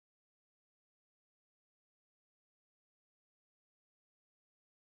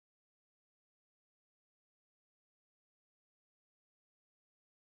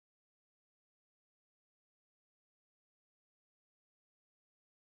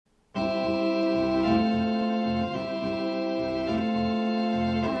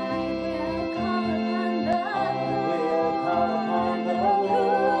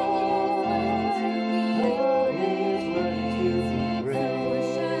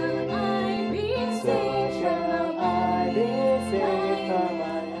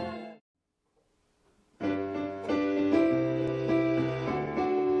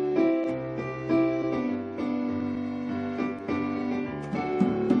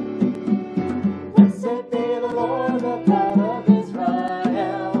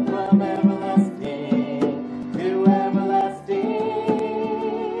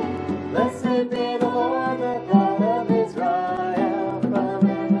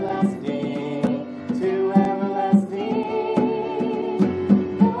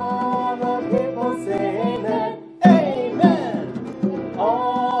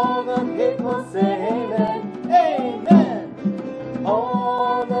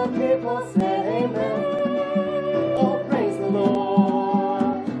all the people said amen. Oh, praise the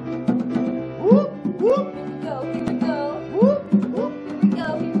Lord. Whoop, whoop. Here we go. Whoop, whoop.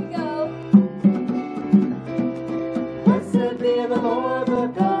 Here we go. Blessed be the Lord, the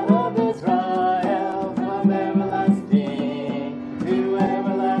God of Israel, from everlasting to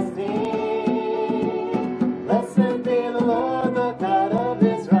everlasting. Blessed be the Lord, the God of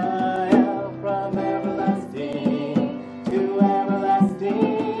Israel, from everlasting to everlasting.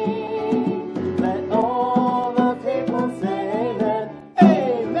 Let all the people say amen.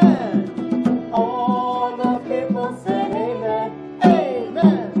 Amen. All the people say amen.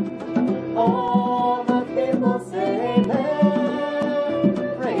 Amen. All the people say amen.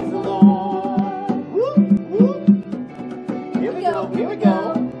 Praise the Lord. Whoop, whoop. Here we go, here we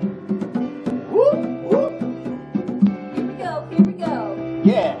go. Whoop, whoop. Here we go.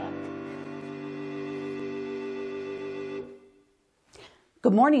 Yeah.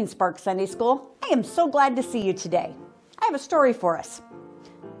 Good morning, Spark Sunday School. I am so glad to see you today. I have a story for us.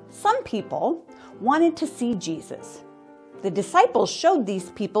 Some people wanted to see Jesus. The disciples showed these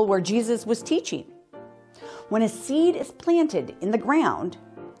people where Jesus was teaching. When a seed is planted in the ground,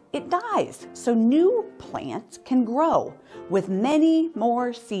 it dies so new plants can grow with many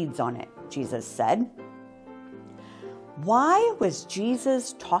more seeds on it, Jesus said. Why was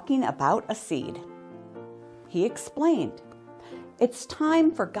Jesus talking about a seed? He explained, it's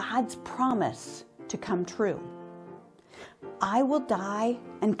time for God's promise to come true. I will die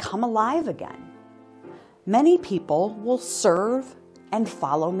and come alive again. Many people will serve and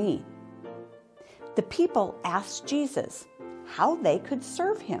follow me. The people asked Jesus how they could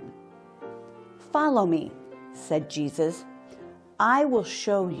serve him. Follow me, said Jesus. I will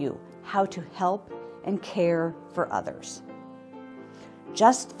show you how to help and care for others.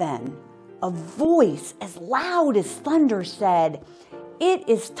 Just then, a voice as loud as thunder said, it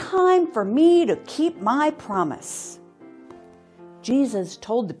is time for me to keep my promise. Jesus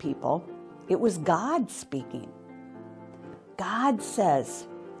told the people it was God speaking. God says,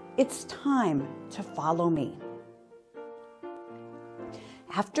 it's time to follow me.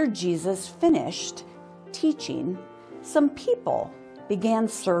 After Jesus finished teaching, some people began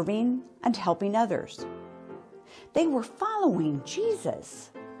serving and helping others. They were following Jesus.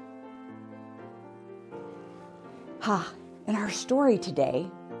 In our story today,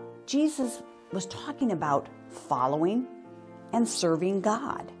 Jesus was talking about following and serving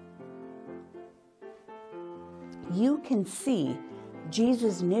God. You can see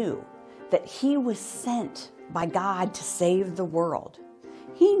Jesus knew that he was sent by God to save the world.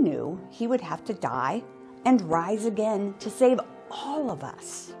 He knew he would have to die and rise again to save all of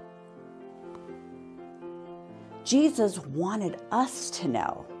us. Jesus wanted us to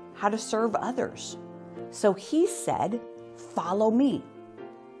know how to serve others. So he said, follow me.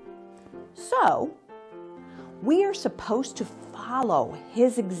 So we are supposed to follow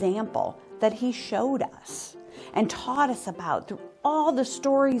his example that he showed us and taught us about through all the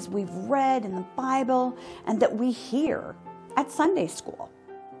stories we've read in the Bible and that we hear at Sunday school.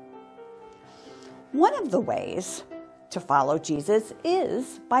 One of the ways to follow Jesus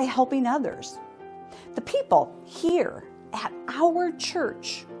is by helping others. The people here at our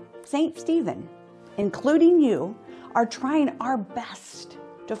church, St. Stephen, including you, are trying our best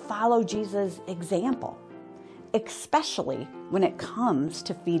to follow Jesus' example, especially when it comes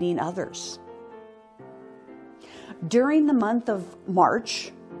to feeding others. During the month of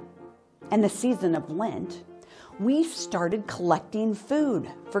March and the season of Lent, we started collecting food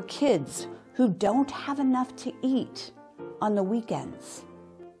for kids who don't have enough to eat on the weekends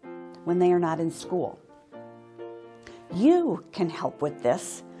when they are not in school. You can help with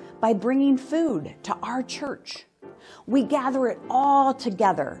this by bringing food to our church. We gather it all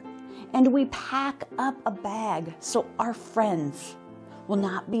together and we pack up a bag so our friends will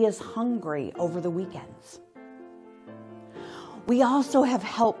not be as hungry over the weekends. We also have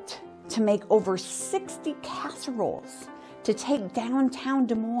helped to make over 60 casseroles to take downtown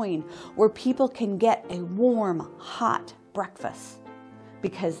Des Moines where people can get a warm, hot breakfast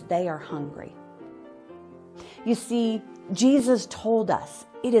because they are hungry. You see, Jesus told us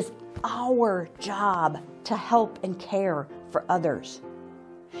it is our job to help and care for others.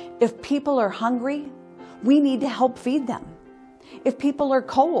 If people are hungry, we need to help feed them. If people are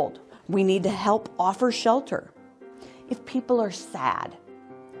cold, we need to help offer shelter. If people are sad,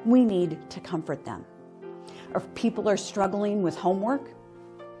 we need to comfort them. Or if people are struggling with homework,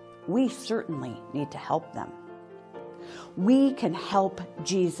 we certainly need to help them. We can help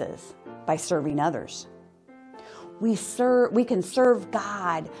Jesus by serving others. We can serve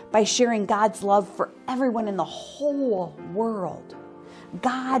God by sharing God's love for everyone in the whole world.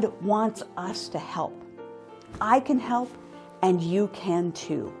 God wants us to help. I can help, and you can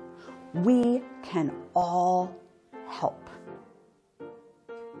too. We can all help.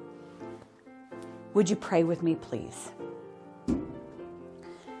 Would you pray with me, please?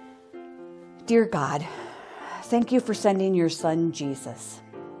 Dear God, thank you for sending your Son, Jesus,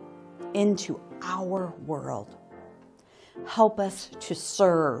 into our world. Help us to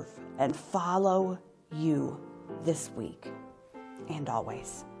serve and follow you this week and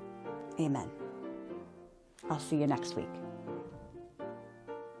always. Amen. I'll see you next week.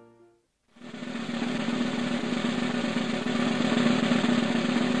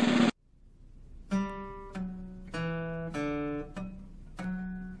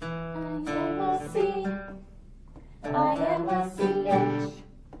 I am a CH.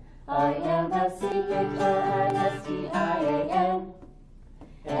 I am a CHRISTIAN.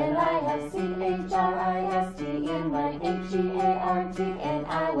 And I have CHRIST in my HEART, and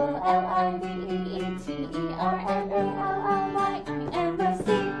I will LIVEETERNALLY. I am a C.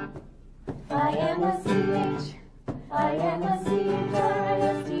 I am a CH. I am a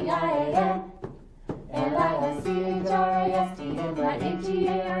CHRISTIAN. And I have CHRIST in my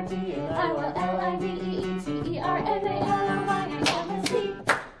HEART, and I will LIVEETERNALLY.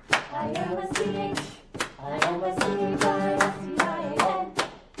 I am a C. I am a CH. I am a CHRISTIAN.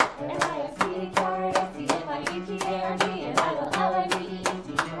 And I have CHRIST in my HEART, and I will LIVEETERNALLY.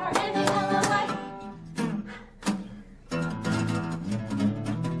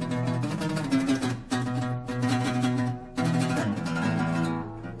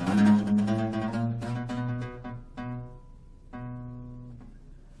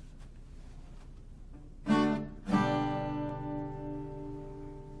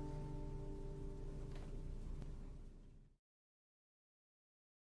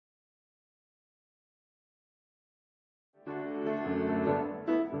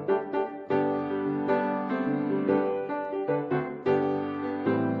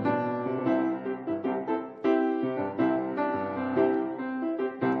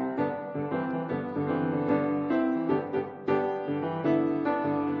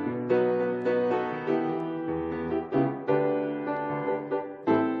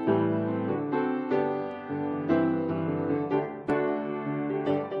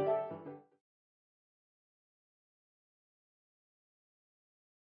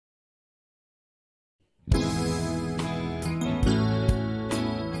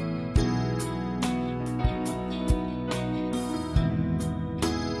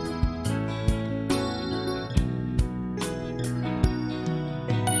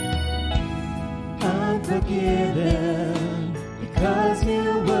 Forgiven because you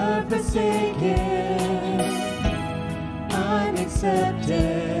were forsaken. I'm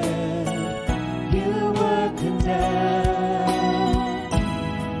accepted, you were condemned.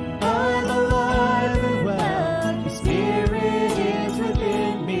 I'm alive and well, your spirit is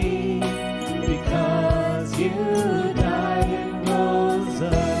within me, because you died and rose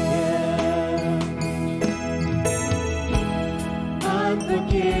again. I'm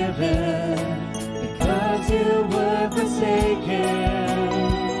forgiven because you were forsaken.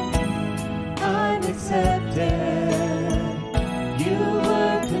 I'm accepted, you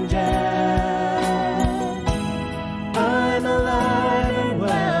were condemned. I'm alive and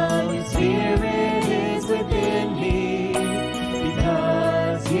well, your spirit is within me,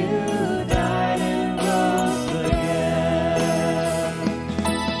 because you died and rose again.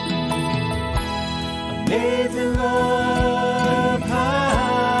 Amazing love,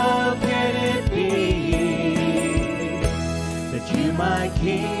 how can it be that you, my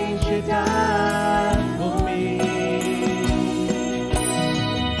King, should die for me?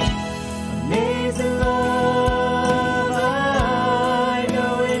 Amazing love, I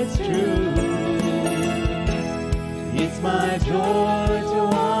know it's true. It's my joy to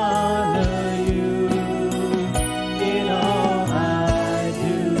honor you in all I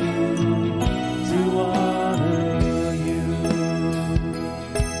do, to honor you.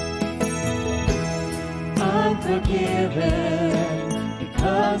 I'm forgiven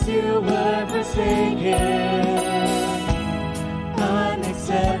because you were forsaken. I'm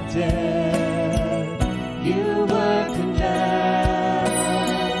accepted, you were condemned.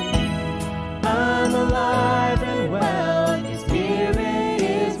 I'm alive and well, your spirit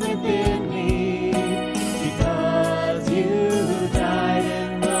is within me, because you died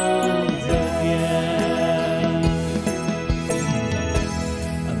and rose again.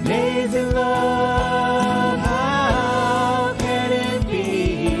 Amazing love, how can it be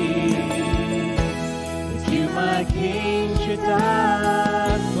that you, my King, should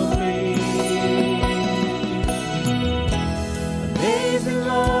die for me? Amazing Amazing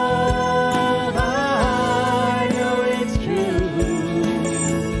love, I know it's true.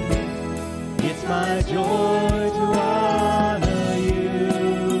 It's my joy to honor you.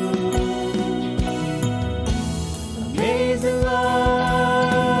 Amazing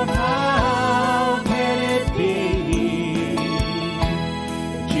love, how can it be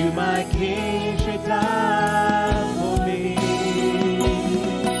that you, my King, should die for me?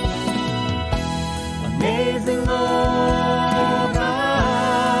 Amazing love, I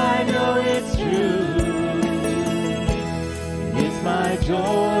know it's true. It's my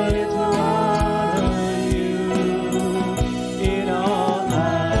joy to honor you in all I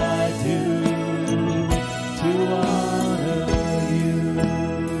do, to honor you.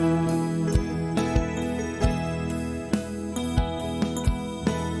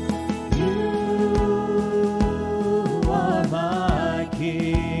 You are my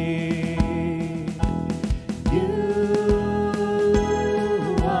King. You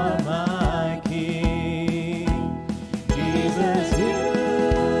are my King. Jesus, you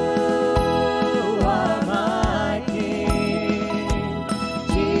are my King.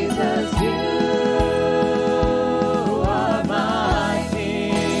 Jesus, you are my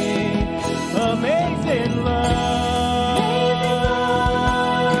King. Amazing love,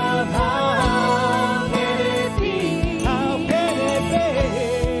 how can it be? How can it be?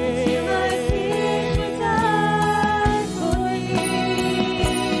 My King should die for me.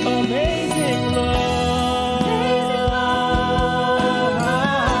 Amazing love, I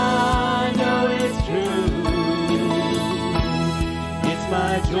know it's true. It's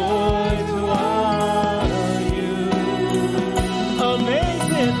my joy to honor you.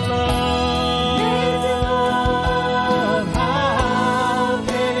 Amazing love, how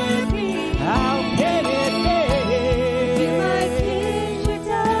can it be? How can it be? My King should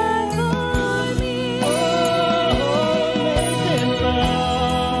die for me. Amazing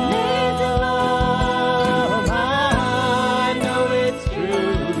love,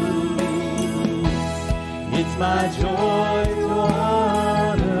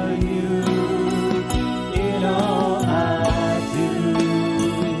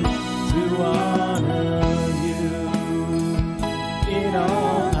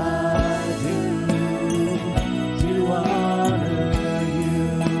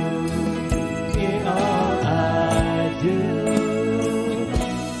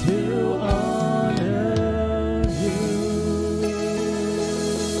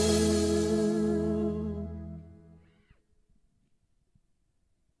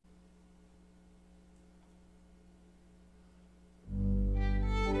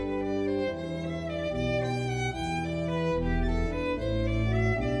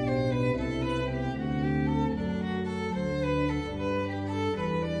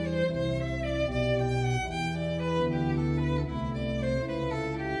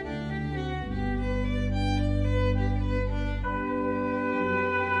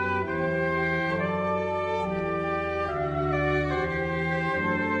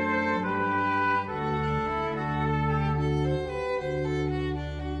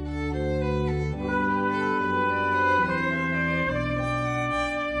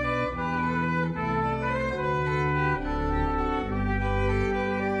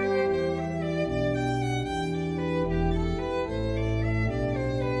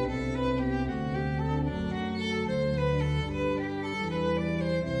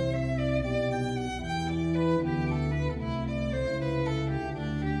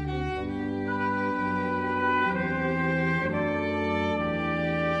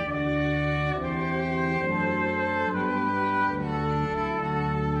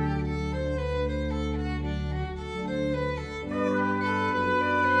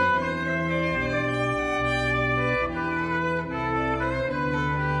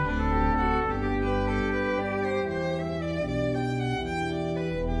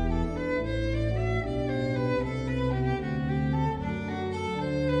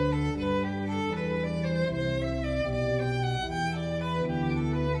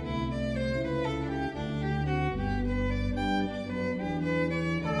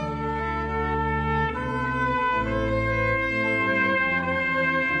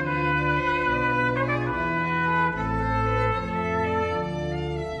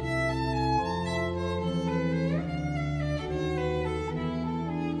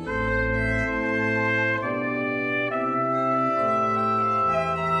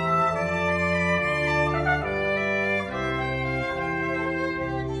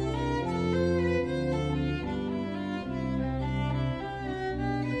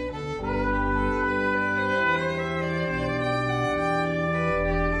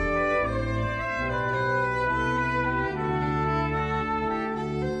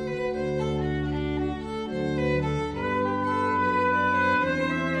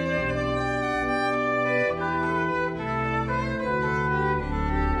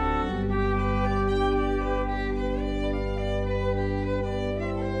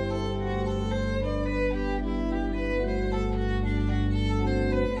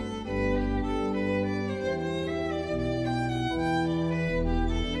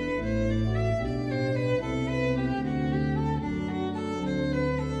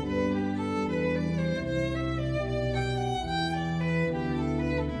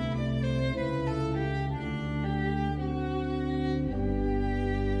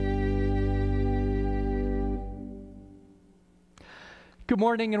 Good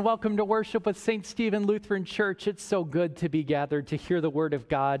morning and welcome to worship with St. Stephen Lutheran Church. It's so good to be gathered to hear the Word of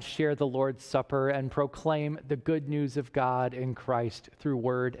God, share the Lord's Supper, and proclaim the good news of God in Christ through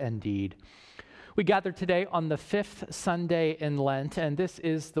word and deed. We gather today on the fifth Sunday in Lent, and this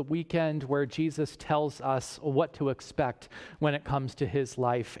is the weekend where Jesus tells us what to expect when it comes to his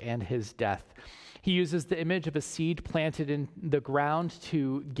life and his death. He uses the image of a seed planted in the ground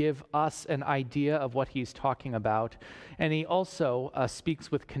to give us an idea of what he's talking about. And he also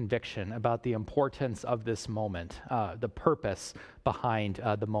speaks with conviction about the importance of this moment, the purpose behind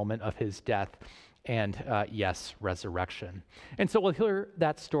the moment of his death, and yes, resurrection. And so we'll hear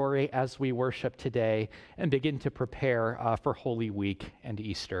that story as we worship today and begin to prepare for Holy Week and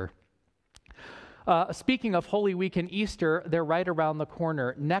Easter. Speaking of Holy Week and Easter, they're right around the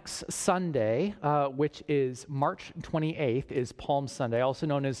corner. Next Sunday, which is March 28th, is Palm Sunday, also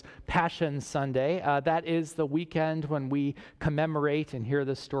known as Passion Sunday. That is the weekend when we commemorate and hear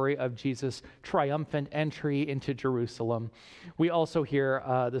the story of Jesus' triumphant entry into Jerusalem. We also hear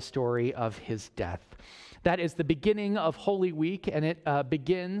the story of his death. That is the beginning of Holy Week, and it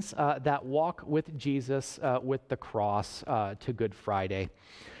begins that walk with Jesus with the cross to Good Friday.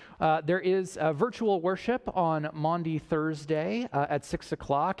 There is virtual worship on Maundy Thursday at 6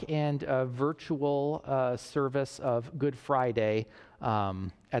 o'clock and a virtual service of Good Friday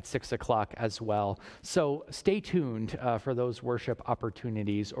at 6 o'clock as well. So stay tuned for those worship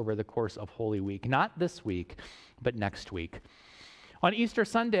opportunities over the course of Holy Week. Not this week, but next week. On Easter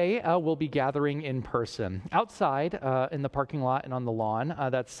Sunday, we'll be gathering in person outside in the parking lot and on the lawn.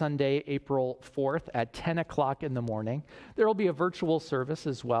 That's Sunday, April 4th at 10 o'clock in the morning. There will be a virtual service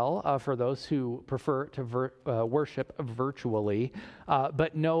as well for those who prefer to worship virtually.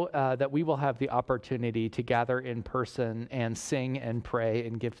 But know that we will have the opportunity to gather in person and sing and pray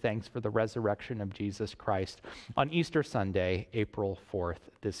and give thanks for the resurrection of Jesus Christ on Easter Sunday, April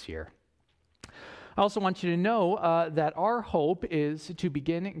 4th this year. I also want you to know that our hope is to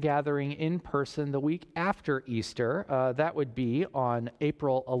begin gathering in person the week after Easter. That would be on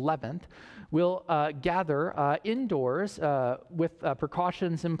April 11th. We'll gather indoors with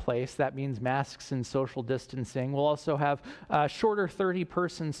precautions in place. That means masks and social distancing. We'll also have shorter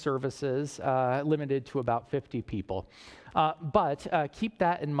 30-person services limited to about 50 people. But keep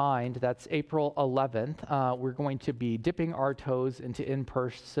that in mind. That's April 11th. We're going to be dipping our toes into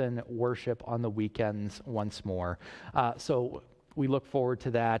in-person worship on the weekends once more. So we look forward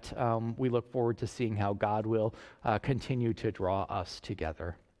to that. We look forward to seeing how God will continue to draw us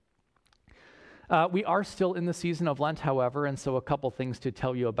together. We are still in the season of Lent, however, and so a couple things to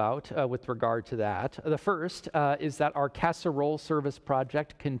tell you about with regard to that. The first is that our casserole service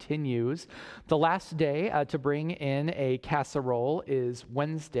project continues. The last day to bring in a casserole is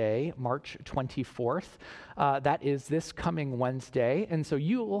Wednesday, March 24th. That is this coming Wednesday, and so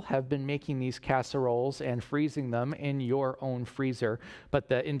you will have been making these casseroles and freezing them in your own freezer, but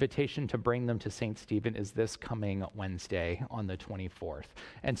the invitation to bring them to St. Stephen is this coming Wednesday on the 24th.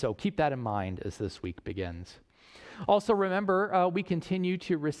 And so keep that in mind as this week begins. Also remember, we continue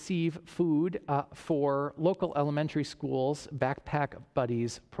to receive food for local elementary schools' Backpack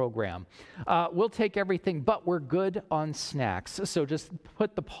Buddies program. We'll take everything, but we're good on snacks. So just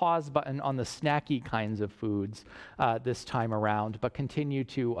put the pause button on the snacky kinds of foods this time around, but continue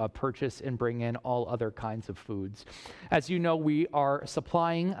to purchase and bring in all other kinds of foods. As you know, we are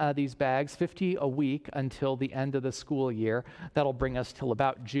supplying these bags, 50 a week until the end of the school year. That'll bring us till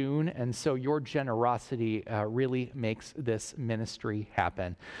about June, and so your generosity really makes this ministry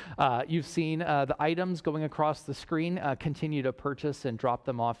happen. You've seen the items going across the screen. Continue to purchase and drop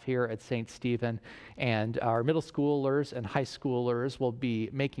them off here at St. Stephen, and our middle schoolers and high schoolers will be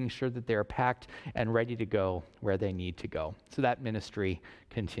making sure that they're packed and ready to go where they need to go. So that ministry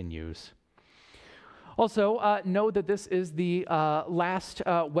continues. Also, know that this is the last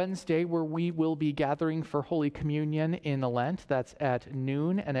Wednesday where we will be gathering for Holy Communion in Lent. That's at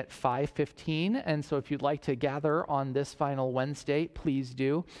noon and at 5:15. And so if you'd like to gather on this final Wednesday, please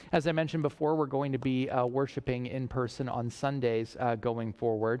do. As I mentioned before, we're going to be worshiping in person on Sundays going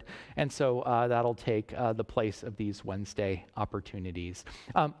forward. And so that'll take the place of these Wednesday opportunities.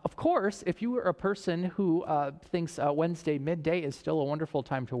 Of course, if you are a person who thinks Wednesday midday is still a wonderful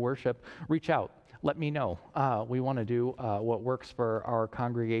time to worship, reach out. Let me know. We want to do what works for our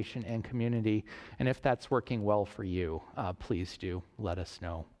congregation and community. And if that's working well for you, please do let us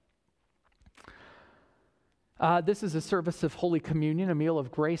know. This is a service of Holy Communion, a meal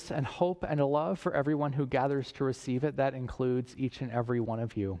of grace and hope and a love for everyone who gathers to receive it. That includes each and every one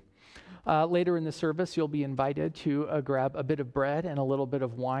of you. Later in the service, you'll be invited to grab a bit of bread and a little bit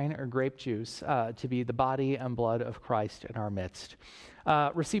of wine or grape juice to be the body and blood of Christ in our midst.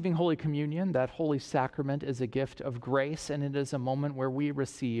 Receiving Holy Communion, that holy sacrament, is a gift of grace, and it is a moment where we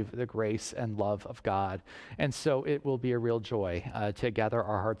receive the grace and love of God. And so it will be a real joy to gather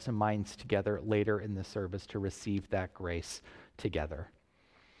our hearts and minds together later in the service to receive that grace together.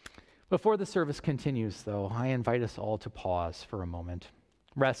 Before the service continues, though, I invite us all to pause for a moment,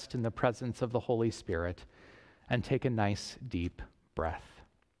 rest in the presence of the Holy Spirit, and take a nice deep breath.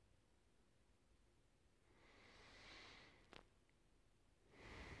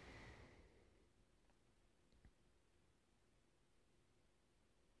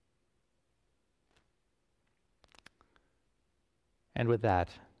 And with that,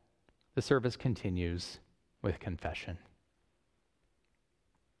 the service continues with confession.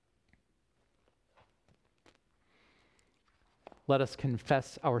 Let us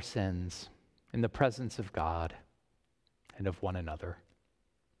confess our sins in the presence of God and of one another.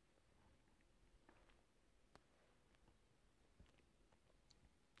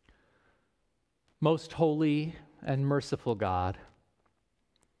 Most holy and merciful God,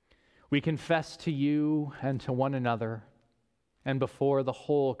 we confess to you and to one another and before the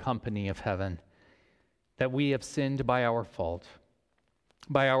whole company of heaven that we have sinned by our fault,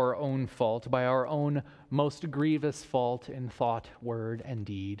 by our own fault, by our own most grievous fault in thought, word, and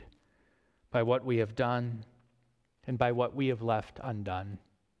deed, by what we have done and by what we have left undone.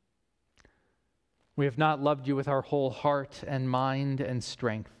 We have not loved you with our whole heart and mind and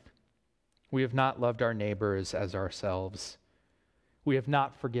strength. We have not loved our neighbors as ourselves. We have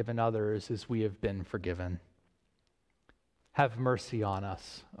not forgiven others as we have been forgiven. Have mercy on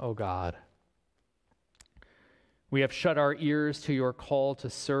us, O God. We have shut our ears to your call to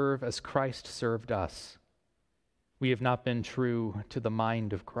serve as Christ served us. We have not been true to the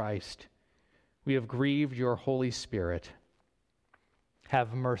mind of Christ. We have grieved your Holy Spirit.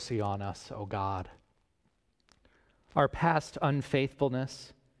 Have mercy on us, O God. Our past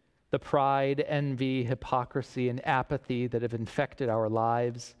unfaithfulness, the pride, envy, hypocrisy, and apathy that have infected our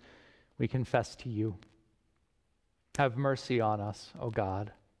lives, we confess to you. Have mercy on us, O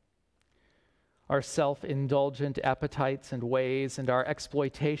God. Our self-indulgent appetites and ways and our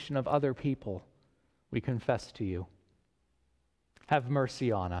exploitation of other people, we confess to you. Have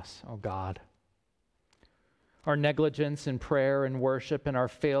mercy on us, O God. Our negligence in prayer and worship and our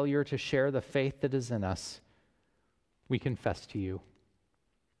failure to share the faith that is in us, we confess to you.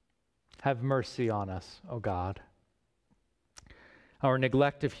 Have mercy on us, O God. Our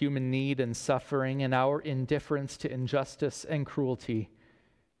neglect of human need and suffering and our indifference to injustice and cruelty,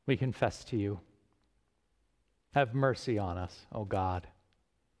 we confess to you. Have mercy on us, O God.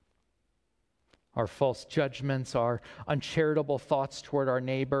 Our false judgments, our uncharitable thoughts toward our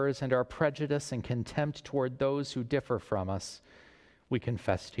neighbors, and our prejudice and contempt toward those who differ from us, we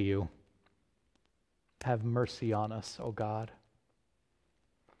confess to you. Have mercy on us, O God.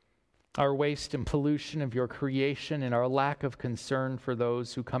 Our waste and pollution of your creation and our lack of concern for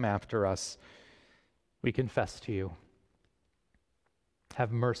those who come after us, we confess to you.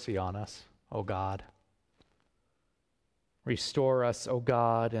 Have mercy on us, O God. Restore us, O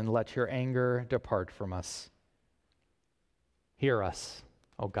God, and let your anger depart from us. Hear us,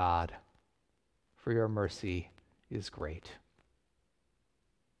 O God, for your mercy is great.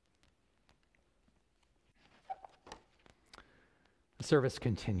 The service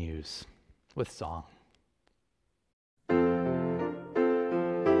continues with song.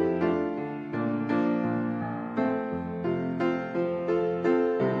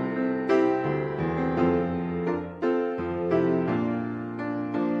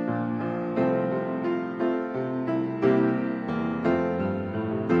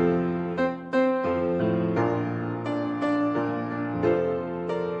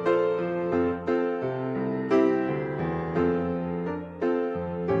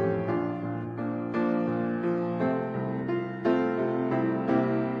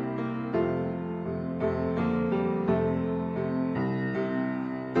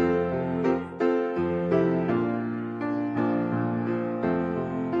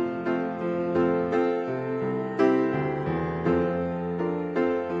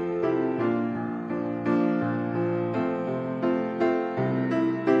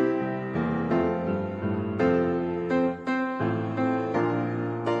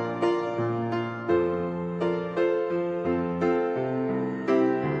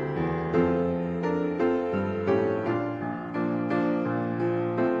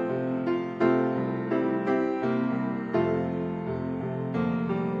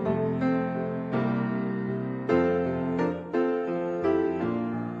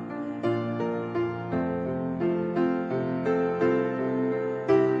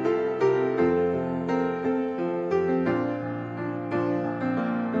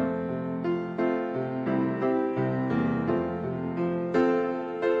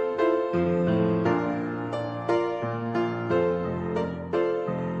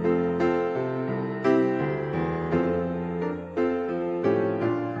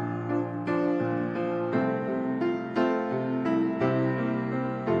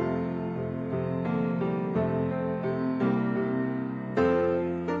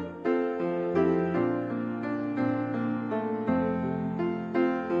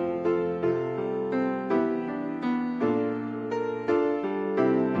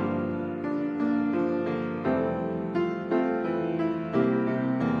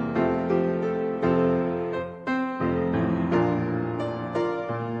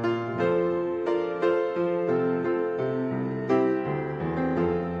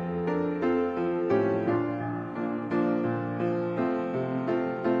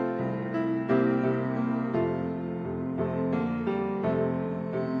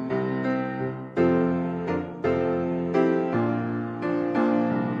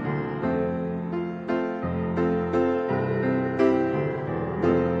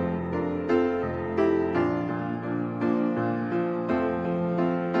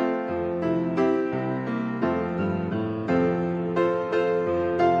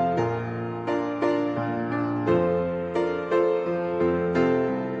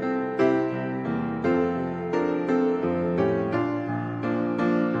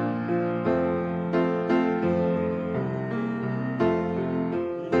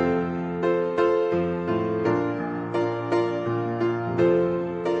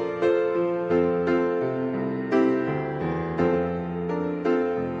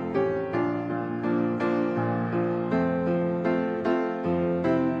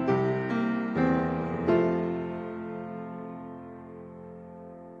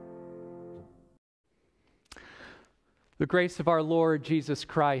 grace of our Lord Jesus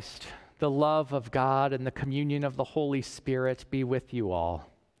Christ, the love of God, and the communion of the Holy Spirit be with you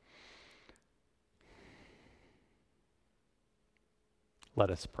all. Let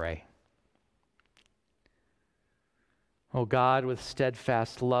us pray. O God, with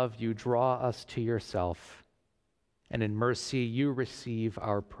steadfast love you draw us to yourself, and in mercy you receive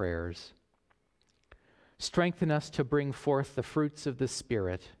our prayers. Strengthen us to bring forth the fruits of the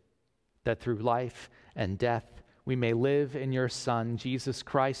Spirit, that through life and death we may live in your Son, Jesus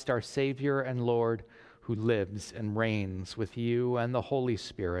Christ, our Savior and Lord, who lives and reigns with you and the Holy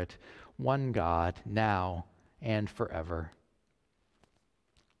Spirit, one God, now and forever.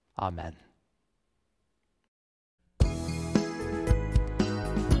 Amen.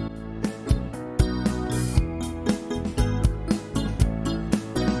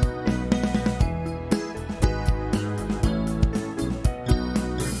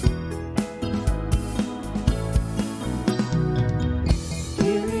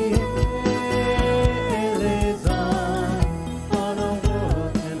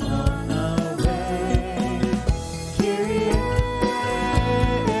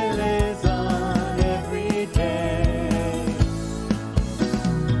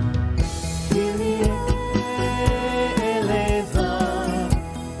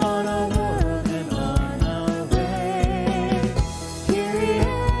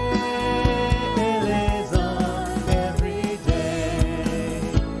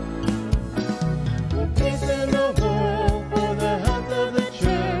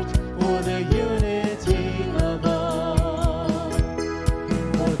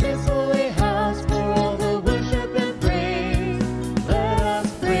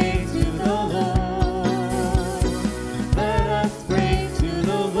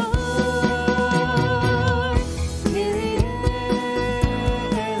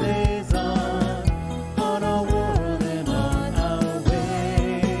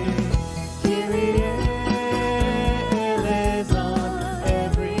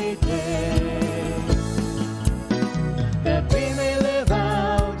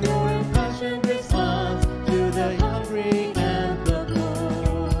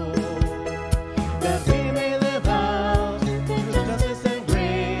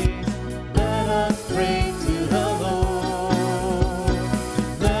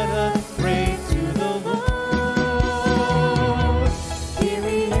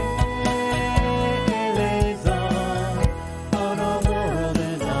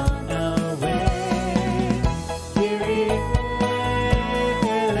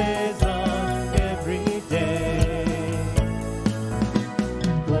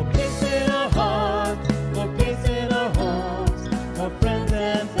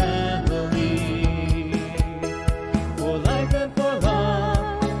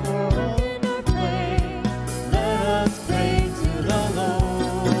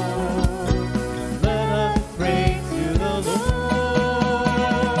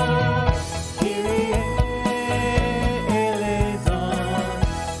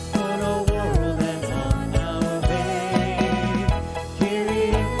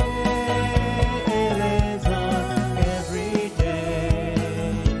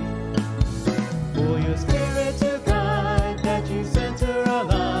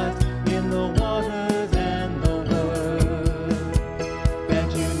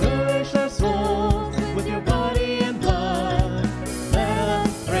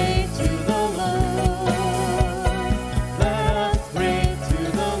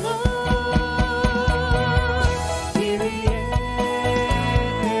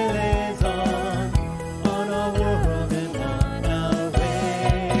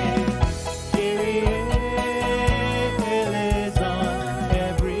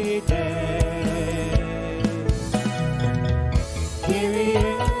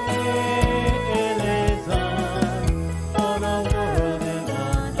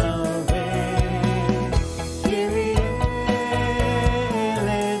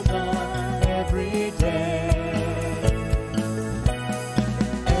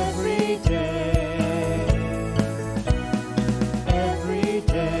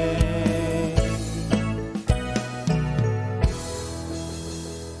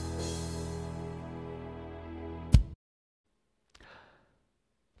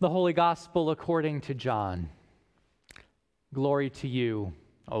 The Holy Gospel according to John. Glory to you,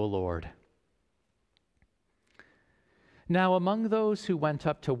 O Lord. Now among those who went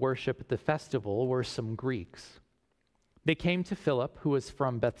up to worship at the festival were some Greeks. They came to Philip, who was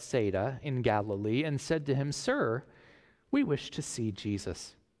from Bethsaida in Galilee, and said to him, "Sir, we wish to see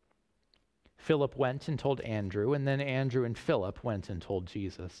Jesus." Philip went and told Andrew, and then Andrew and Philip went and told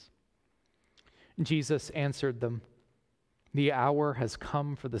Jesus. Jesus answered them, The hour has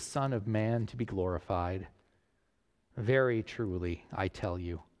come for the Son of Man to be glorified. Very truly, I tell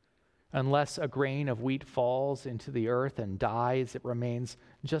you, unless a grain of wheat falls into the earth and dies, it remains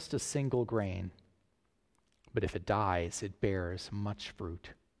just a single grain. But if it dies, it bears much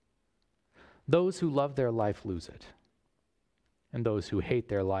fruit. Those who love their life lose it, and those who hate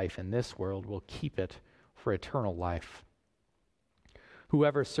their life in this world will keep it for eternal life.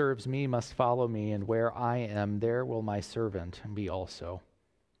 Whoever serves me must follow me, and where I am, there will my servant be also.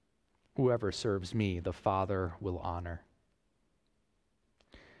 Whoever serves me, the Father will honor.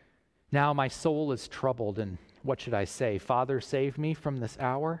 Now my soul is troubled, and what should I say? Father, save me from this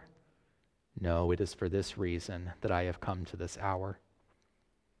hour? No, it is for this reason that I have come to this hour.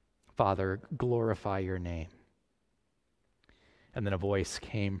 Father, glorify your name. And then a voice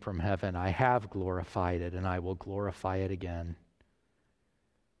came from heaven, I have glorified it, and I will glorify it again.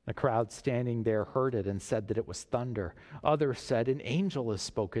 The crowd standing there heard it and said that it was thunder. Others said, an angel has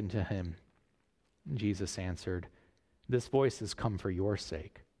spoken to him. And Jesus answered, this voice has come for your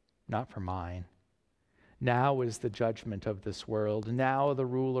sake, not for mine. Now is the judgment of this world. Now the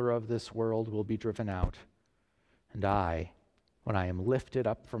ruler of this world will be driven out. And I, when I am lifted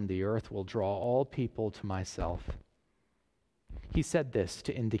up from the earth, will draw all people to myself. He said this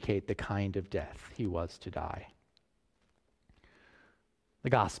to indicate the kind of death he was to die. The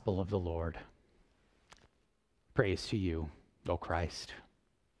gospel of the Lord. Praise to you, O Christ.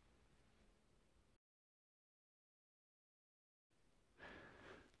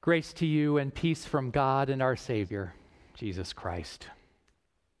 Grace to you and peace from God and our Savior, Jesus Christ.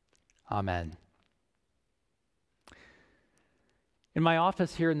 Amen. In my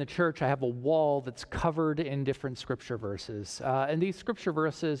office here in the church, I have a wall that's covered in different scripture verses. And these scripture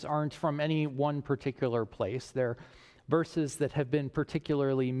verses aren't from any one particular place. They're verses that have been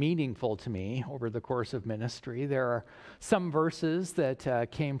particularly meaningful to me over the course of ministry. There are some verses that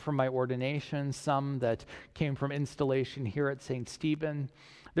came from my ordination, some that came from installation here at St. Stephen.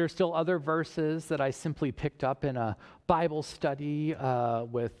 There are still other verses that I simply picked up in a Bible study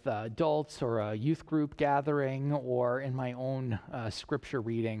with adults or a youth group gathering or in my own scripture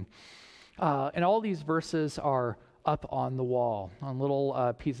reading. And all these verses are up on the wall on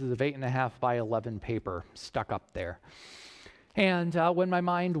little pieces of 8.5 by 11 paper stuck up there. And when my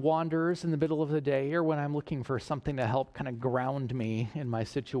mind wanders in the middle of the day or when I'm looking for something to help kind of ground me in my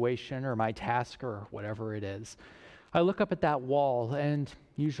situation or my task or whatever it is, I look up at that wall and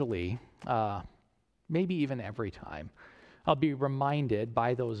usually, maybe even every time, I'll be reminded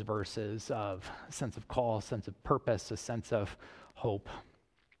by those verses of a sense of call, a sense of purpose, a sense of hope.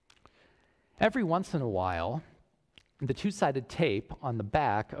 Every once in a while, the two-sided tape on the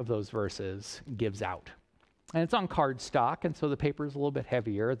back of those verses gives out. And it's on cardstock, and so the paper is a little bit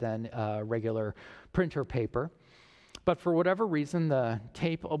heavier than regular printer paper. But for whatever reason, the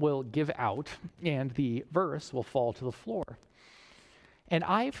tape will give out, and the verse will fall to the floor. And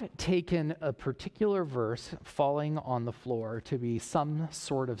I've taken a particular verse falling on the floor to be some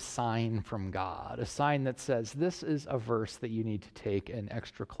sort of sign from God, a sign that says, this is a verse that you need to take an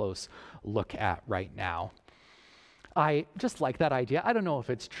extra close look at right now. I just like that idea. I don't know if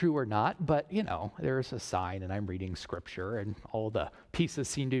it's true or not, but there's a sign and I'm reading scripture and all the pieces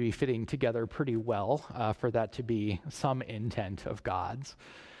seem to be fitting together pretty well for that to be some intent of God's.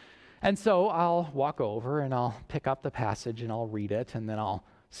 And so I'll walk over and I'll pick up the passage and I'll read it and then I'll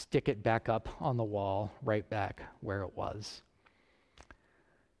stick it back up on the wall right back where it was.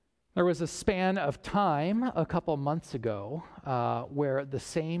 There was a span of time a couple months ago where the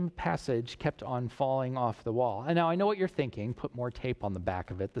same passage kept on falling off the wall. And now I know what you're thinking, put more tape on the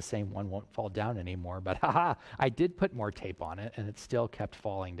back of it, the same one won't fall down anymore, but I did put more tape on it and it still kept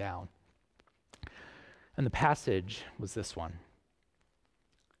falling down. And the passage was this one.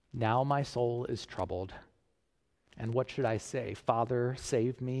 Now my soul is troubled, and what should I say? Father,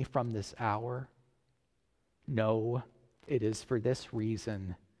 save me from this hour? No, it is for this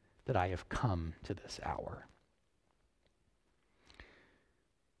reason that I have come to this hour.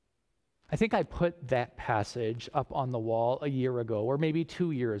 I think I put that passage up on the wall a year ago, or maybe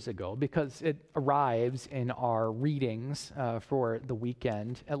 2 years ago, because it arrives in our readings for the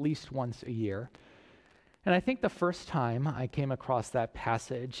weekend at least once a year. And I think the first time I came across that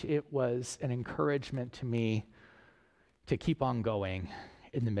passage, it was an encouragement to me to keep on going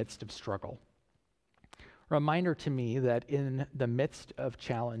in the midst of struggle. Reminder to me that in the midst of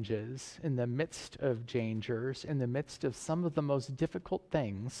challenges, in the midst of dangers, in the midst of some of the most difficult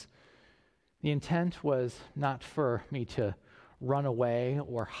things, the intent was not for me to run away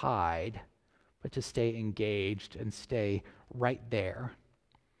or hide, but to stay engaged and stay right there,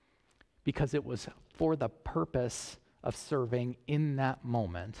 because it was for the purpose of serving in that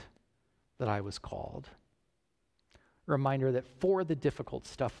moment that I was called. A reminder that for the difficult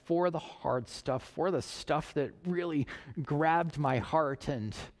stuff, for the hard stuff, for the stuff that really grabbed my heart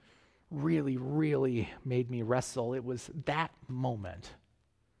and really, really made me wrestle, it was that moment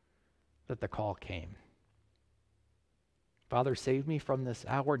that the call came. Father, save me from this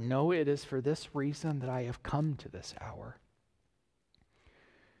hour. No, it is for this reason that I have come to this hour.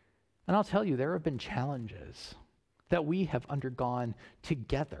 And I'll tell you, there have been challenges that we have undergone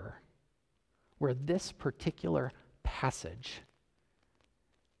together where this particular passage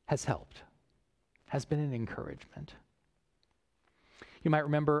has helped, has been an encouragement. You might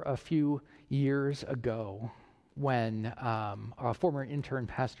remember a few years ago when a former intern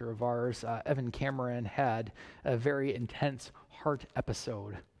pastor of ours, Evan Cameron, had a very intense heart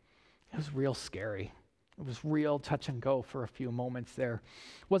episode. It was real scary. It was real touch and go for a few moments there.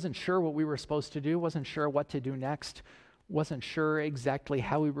 Wasn't sure what we were supposed to do, wasn't sure what to do next, wasn't sure exactly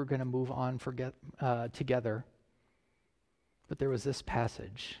how we were going to move on together. But there was this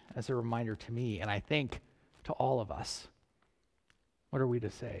passage as a reminder to me, and I think to all of us. What are we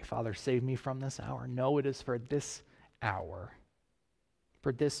to say? Father, save me from this hour. No, it is for this hour,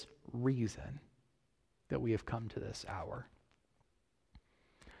 for this reason that we have come to this hour.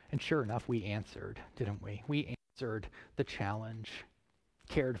 And sure enough, we answered, didn't we? We answered the challenge,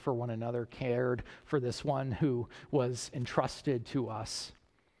 cared for one another, cared for this one who was entrusted to us,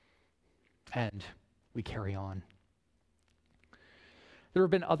 and we carry on. There have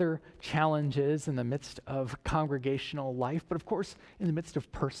been other challenges in the midst of congregational life, but of course, in the midst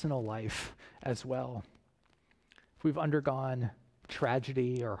of personal life as well. If we've undergone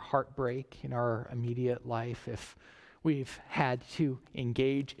tragedy or heartbreak in our immediate life, if we've had to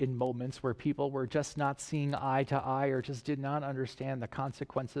engage in moments where people were just not seeing eye to eye or just did not understand the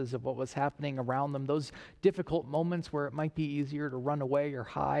consequences of what was happening around them, those difficult moments where it might be easier to run away or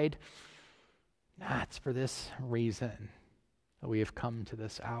hide, it's for this reason that we have come to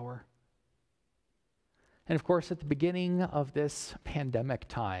this hour. And of course, at the beginning of this pandemic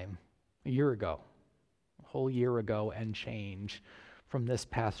time, a year ago, a whole year ago and change from this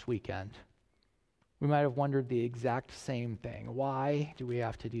past weekend, we might have wondered the exact same thing. Why do we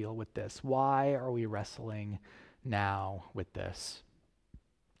have to deal with this? Why are we wrestling now with this?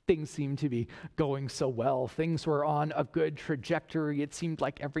 Things seemed to be going so well. Things were on a good trajectory. It seemed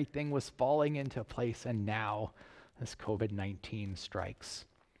like everything was falling into place, and now as COVID-19 strikes.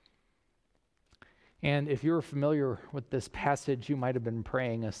 And if you're familiar with this passage, you might have been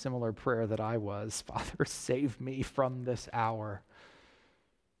praying a similar prayer that I was. Father, save me from this hour.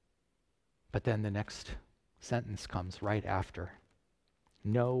 But then the next sentence comes right after.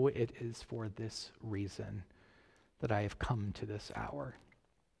 No, it is for this reason that I have come to this hour.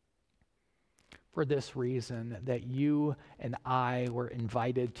 For this reason that you and I were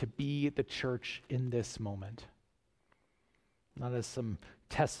invited to be the church in this moment. Not as some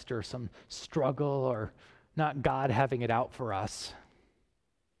test or some struggle or not God having it out for us,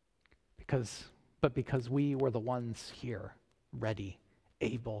 but because we were the ones here, ready,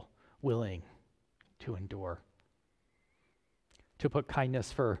 able, willing to endure. To put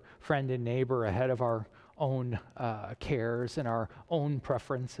kindness for friend and neighbor ahead of our own cares and our own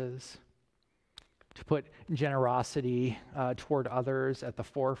preferences. To put generosity toward others at the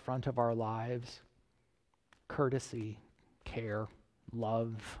forefront of our lives. Courtesy, care,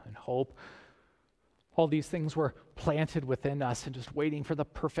 love, and hope. All these things were planted within us and just waiting for the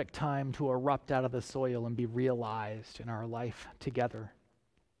perfect time to erupt out of the soil and be realized in our life together.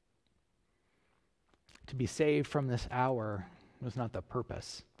 To be saved from this hour was not the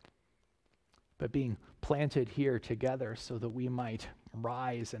purpose, but being planted here together so that we might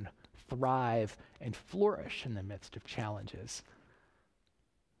rise and thrive and flourish in the midst of challenges.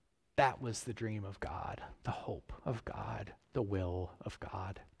 That was the dream of God, the hope of God, the will of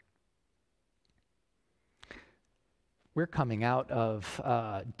God. We're coming out of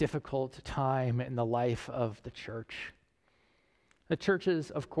a difficult time in the life of the church. The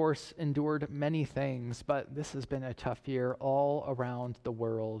churches, of course, endured many things, but this has been a tough year all around the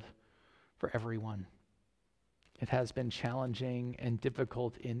world for everyone. It has been challenging and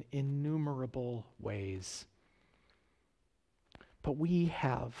difficult in innumerable ways. But we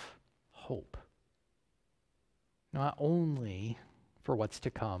have hope, not only for what's to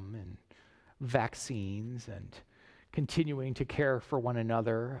come and vaccines and continuing to care for one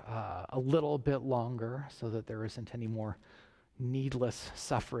another a little bit longer so that there isn't any more needless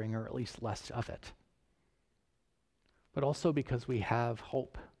suffering, or at least less of it, but also because we have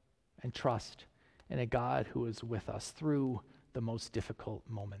hope and trust in a God who is with us through the most difficult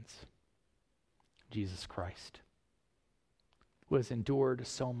moments, Jesus Christ. who has endured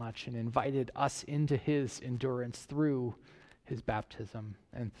so much and invited us into his endurance through his baptism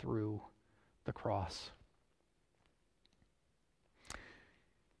and through the cross.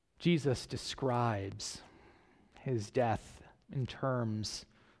 Jesus describes his death in terms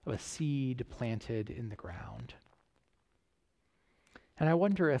of a seed planted in the ground. And I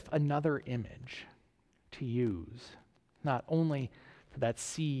wonder if another image to use, not only for that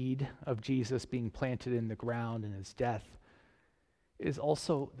seed of Jesus being planted in the ground in his death, is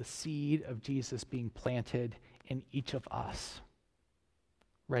also the seed of Jesus being planted in each of us,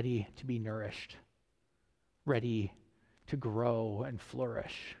 ready to be nourished, ready to grow and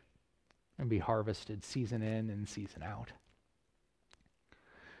flourish and be harvested season in and season out.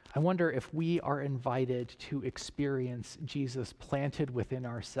 I wonder if we are invited to experience Jesus planted within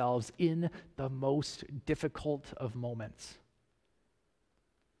ourselves in the most difficult of moments,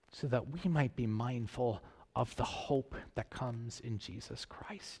 so that we might be mindful of the hope that comes in Jesus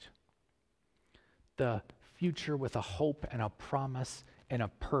Christ. The future with a hope and a promise and a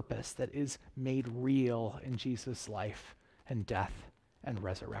purpose that is made real in Jesus' life and death and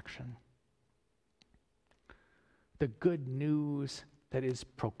resurrection. The good news that is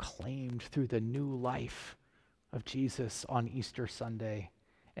proclaimed through the new life of Jesus on Easter Sunday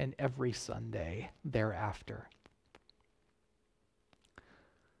and every Sunday thereafter.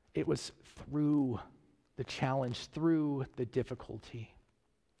 It was through the challenge, through the difficulty,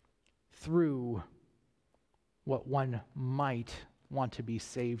 through what one might want to be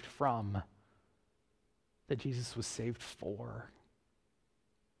saved from, that Jesus was saved for.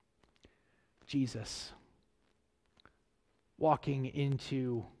 Jesus walking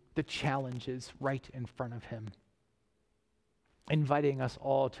into the challenges right in front of him, inviting us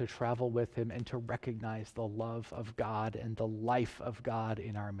all to travel with him and to recognize the love of God and the life of God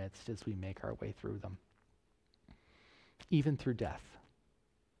in our midst as we make our way through them. Even through death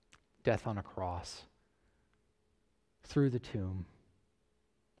on a cross, through the tomb,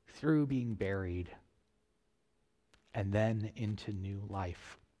 through being buried, and then into new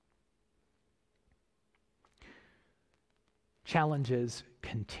life. Challenges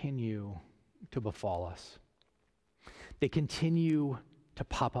continue to befall us. They continue to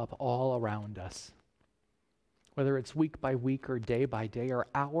pop up all around us. Whether it's week by week or day by day or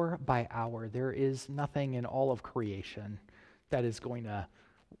hour by hour, there is nothing in all of creation that is going to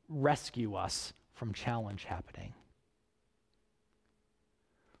rescue us from challenge happening.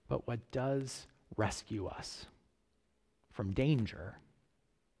 But what does rescue us from danger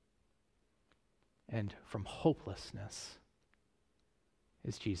and from hopelessness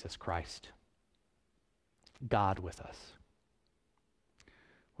is Jesus Christ, God with us.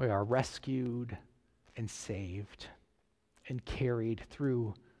 We are rescued and saved and carried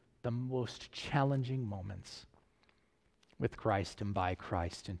through the most challenging moments with Christ and by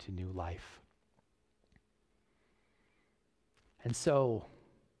Christ into new life. And so,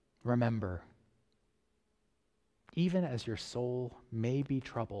 remember, even as your soul may be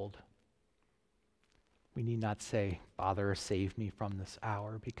troubled, we need not say, Father, save me from this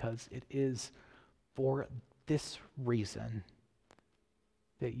hour, because it is for this reason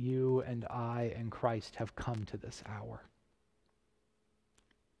that you and I and Christ have come to this hour.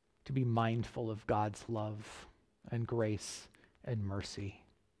 To be mindful of God's love and grace and mercy,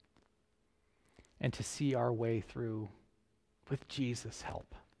 and to see our way through, with Jesus'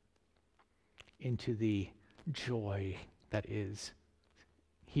 help, into the joy that is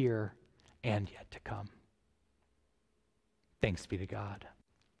here and yet to come. Thanks be to God.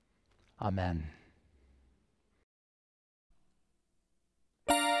 Amen.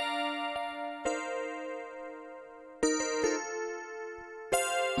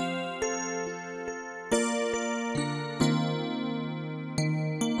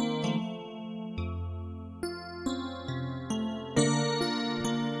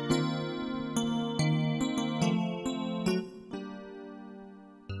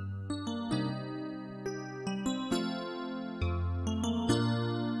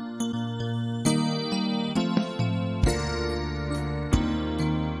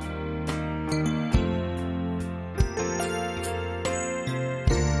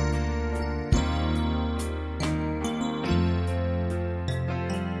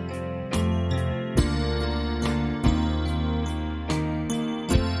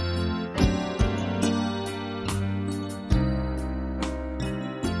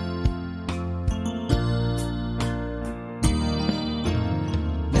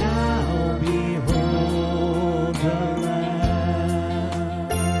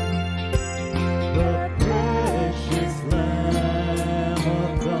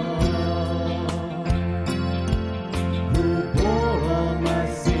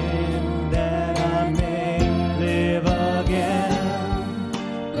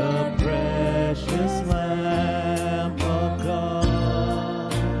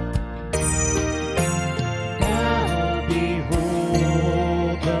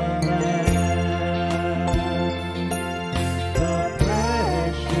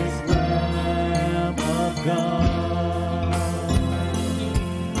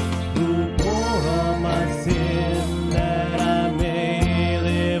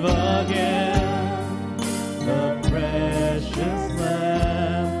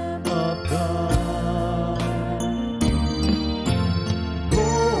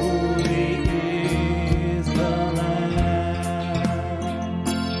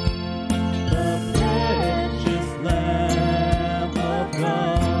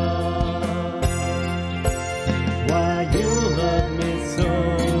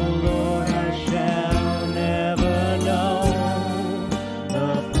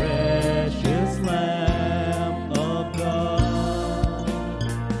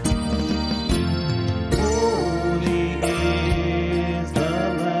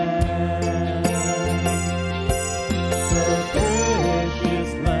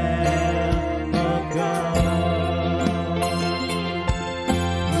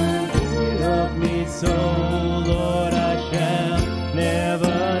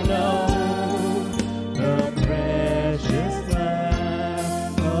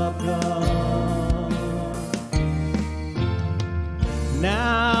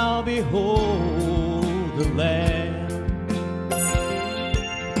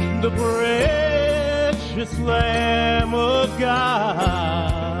 precious Lamb of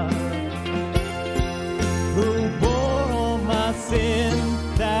God, who bore all my sin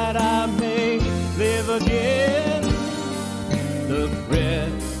that I may live again. The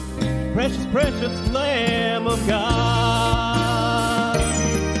precious, precious Lamb of God.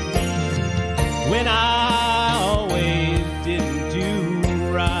 When I always didn't do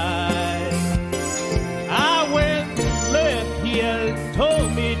right, I went left, he had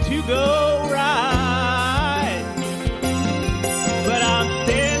told me to go right. But I'm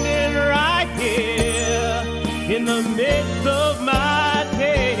standing right here in the midst of my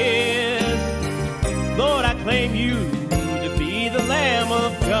tears. Lord, I claim you to be the Lamb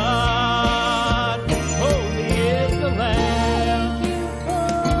of God. Holy is the Lamb.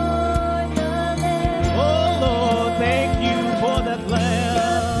 Oh Lord, thank you for that Lamb.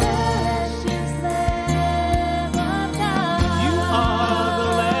 You are the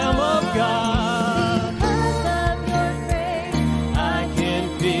Lamb of God. I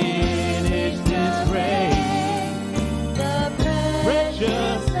can finish this race.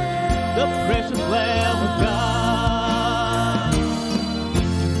 The precious Lamb of God.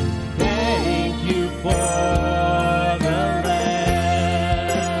 Thank you for the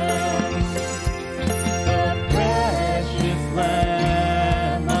Lamb, the precious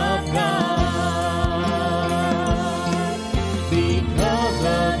Lamb of God. Because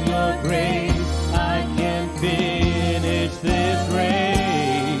of your grace, I can finish this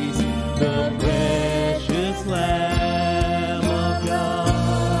race. The precious Lamb of God.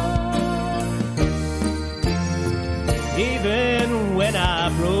 Even when I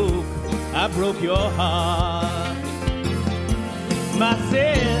broke your heart. My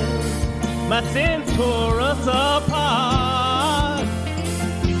sins tore us apart.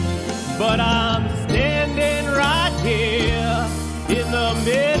 But I'm standing right here in the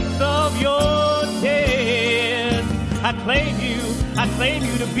midst of your tears. I claim you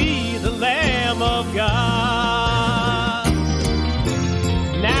to be the Lamb of God.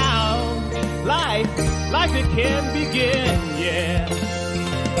 Now, life it can begin, yeah.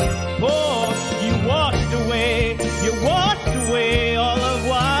 For you washed away all of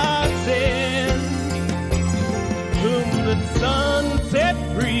our sins. Whom the Son set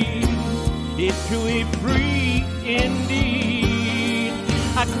free is truly free indeed.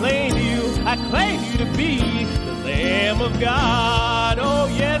 I claim you to be the Lamb of God. Oh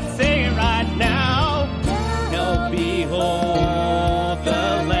yes, say it right now. Now behold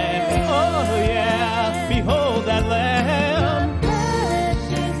the Lamb. Oh yeah, behold that Lamb.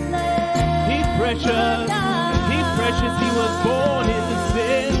 He's precious, he was born into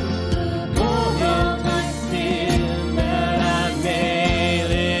sin, that I may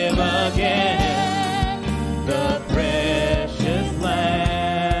live again. The precious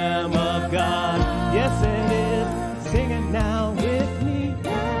Lamb of God. Yes, it is. Sing it now with me.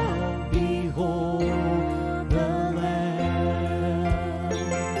 Now behold the Lamb,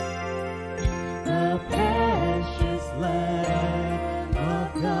 the precious Lamb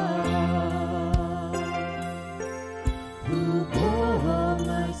of God, who bore all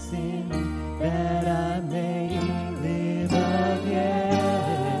my sin that I may live again.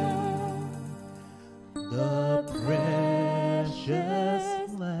 The precious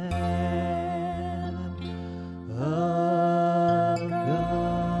Lamb of God.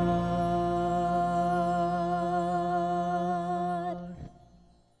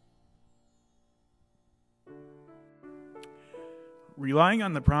 Relying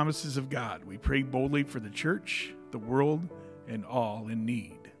on the promises of God, we pray boldly for the church, the world, and all in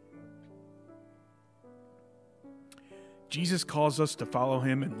need. Jesus calls us to follow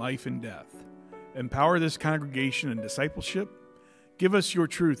him in life and death. Empower this congregation in discipleship. Give us your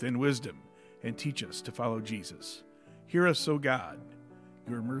truth and wisdom, and teach us to follow Jesus. Hear us, O God.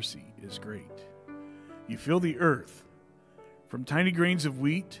 Your mercy is great. You fill the earth from tiny grains of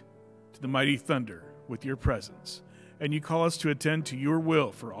wheat to the mighty thunder with your presence, and you call us to attend to your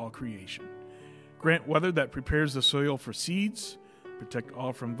will for all creation. Grant weather that prepares the soil for seeds, protect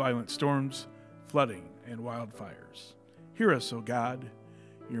all from violent storms, flooding, and wildfires. Hear us, O God.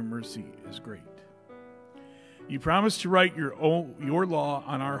 Your mercy is great. You promise to write your law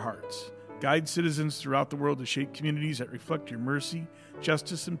on our hearts. Guide citizens throughout the world to shape communities that reflect your mercy,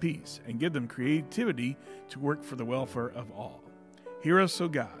 justice, and peace, and give them creativity to work for the welfare of all. Hear us, O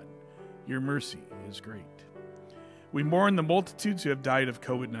God. Your mercy is great. We mourn the multitudes who have died of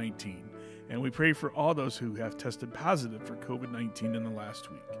COVID-19, and we pray for all those who have tested positive for COVID-19 in the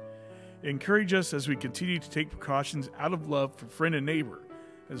last week. Encourage us as we continue to take precautions out of love for friend and neighbor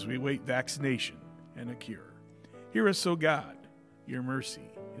as we await vaccination and a cure. Hear us, O God. Your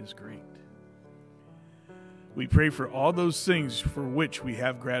mercy is great. We pray for all those things for which we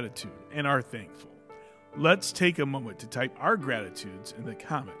have gratitude and are thankful. Let's take a moment to type our gratitudes in the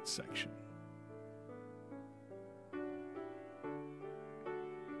comments section.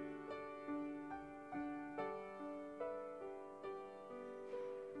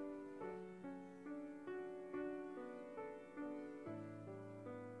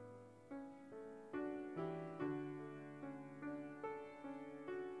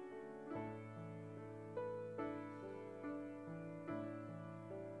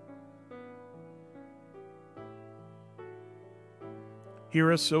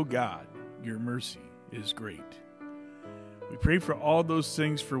 Hear us, O God, your mercy is great. We pray for all those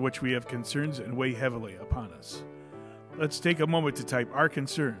things for which we have concerns and weigh heavily upon us. Let's take a moment to type our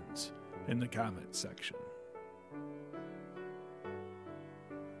concerns in the comments section.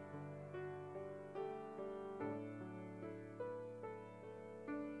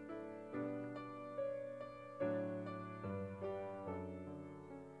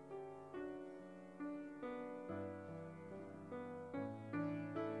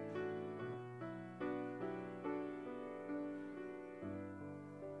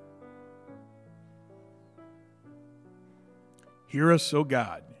 Hear us, O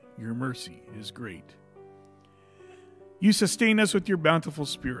God, your mercy is great. You sustain us with your bountiful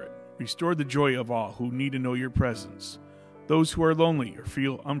spirit. Restore the joy of all who need to know your presence, those who are lonely or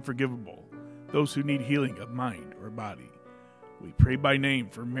feel unforgivable, those who need healing of mind or body. We pray by name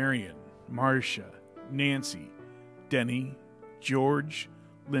for Marion, Marcia, Nancy, Denny, George,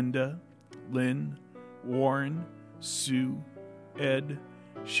 Linda, Lynn, Warren, Sue, Ed,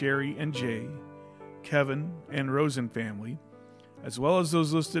 Sherry and Jay, Kevin and Rosen family, as well as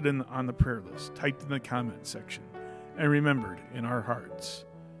those listed on the prayer list, typed in the comment section, and remembered in our hearts.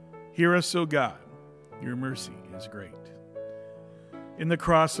 Hear us, O God, your mercy is great. In the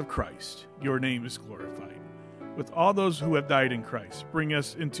cross of Christ, your name is glorified. With all those who have died in Christ, bring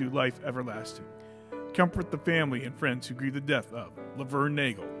us into life everlasting. Comfort the family and friends who grieve the death of Laverne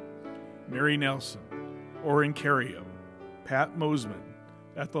Nagel, Mary Nelson, Orrin Carrio, Pat Mosman,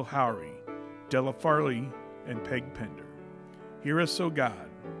 Ethel Howry, Della Farley, and Peg Pender. Hear us, O God,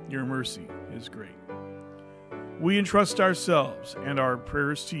 your mercy is great. We entrust ourselves and our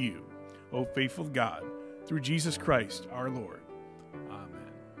prayers to you, O faithful God, through Jesus Christ our Lord.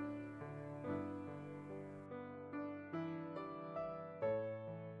 Amen.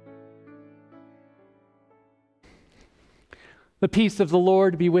 The peace of the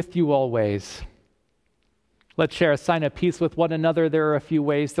Lord be with you always. Let's share a sign of peace with one another. There are a few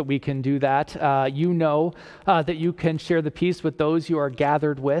ways that we can do that. You know that you can share the peace with those you are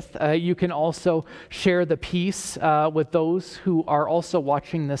gathered with. You can also share the peace with those who are also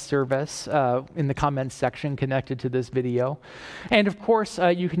watching this service in the comments section connected to this video. And of course,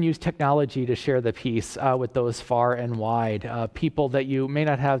 you can use technology to share the peace with those far and wide. People that you may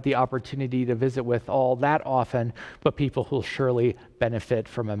not have the opportunity to visit with all that often, but people who will surely benefit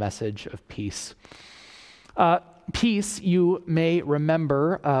from a message of peace. Peace, you may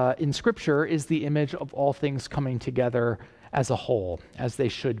remember in Scripture, is the image of all things coming together as a whole, as they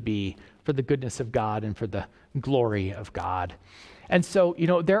should be, for the goodness of God and for the glory of God. And so,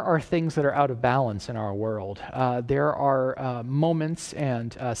 there are things that are out of balance in our world. There are moments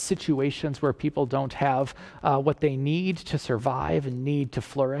and situations where people don't have what they need to survive and need to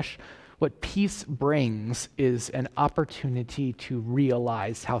flourish. What peace brings is an opportunity to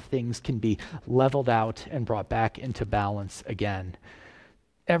realize how things can be leveled out and brought back into balance again.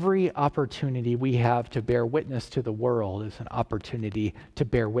 Every opportunity we have to bear witness to the world is an opportunity to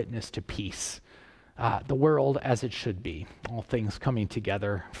bear witness to peace. The world as it should be, all things coming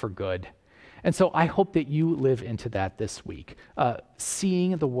together for good. And so I hope that you live into that this week,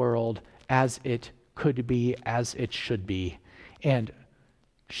 seeing the world as it could be, as it should be, and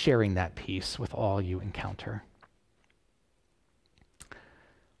sharing that peace with all you encounter.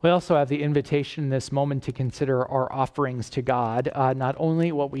 We also have the invitation in this moment to consider our offerings to God, not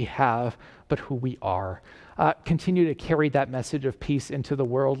only what we have, but who we are. Continue to carry that message of peace into the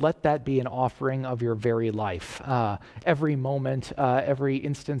world. Let that be an offering of your very life. Every moment, every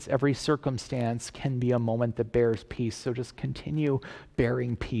instance, every circumstance can be a moment that bears peace. So just continue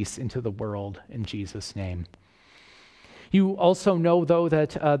bearing peace into the world in Jesus' name. You also know, though,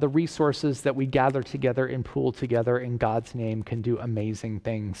 that the resources that we gather together and pool together in God's name can do amazing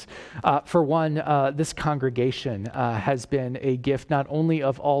things. For one, this congregation has been a gift not only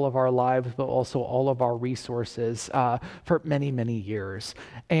of all of our lives, but also all of our resources for many, many years.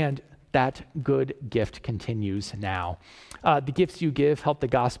 And that good gift continues now. The gifts you give help the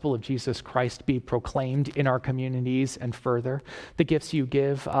gospel of Jesus Christ be proclaimed in our communities and further. The gifts you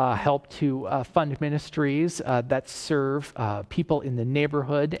give help to fund ministries that serve people in the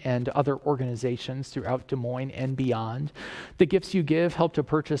neighborhood and other organizations throughout Des Moines and beyond. The gifts you give help to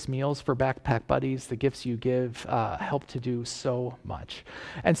purchase meals for Backpack Buddies. The gifts you give help to do so much.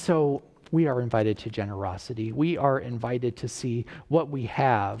 And so we are invited to generosity. We are invited to see what we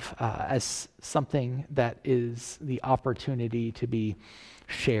have as something that is the opportunity to be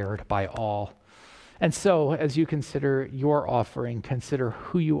shared by all. And so, as you consider your offering, consider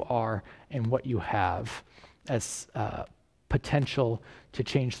who you are and what you have as potential to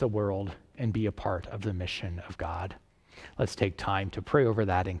change the world and be a part of the mission of God. Let's take time to pray over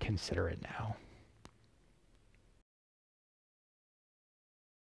that and consider it now.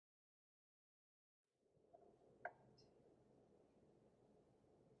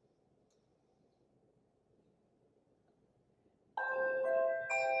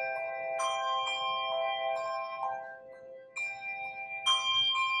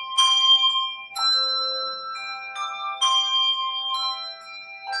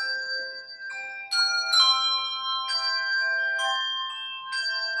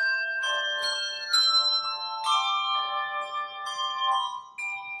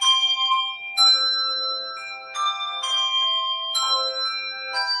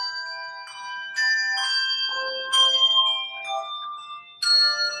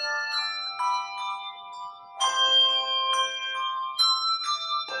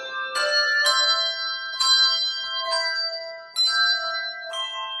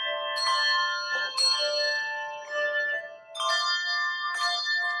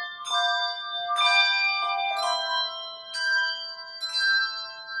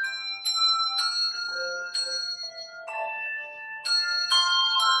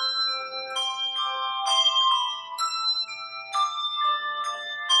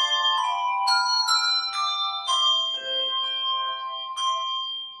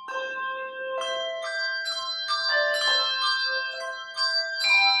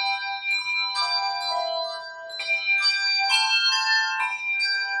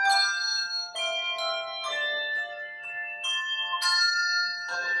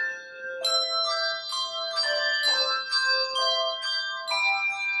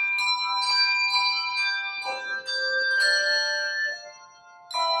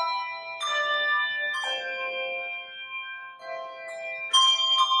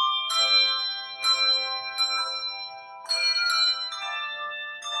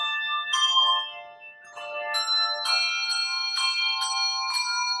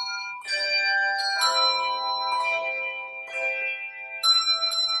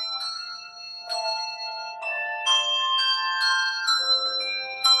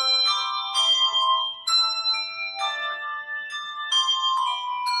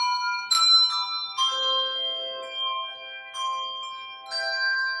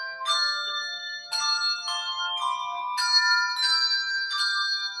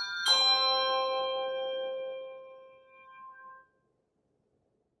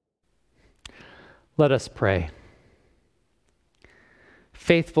 Let us pray.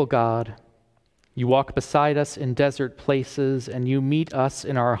 Faithful God, you walk beside us in desert places, and you meet us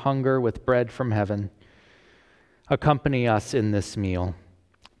in our hunger with bread from heaven. Accompany us in this meal,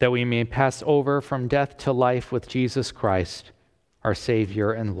 that we may pass over from death to life with Jesus Christ, our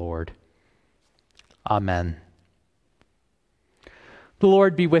Savior and Lord. Amen. The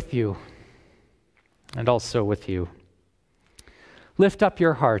Lord be with you, and also with you. Lift up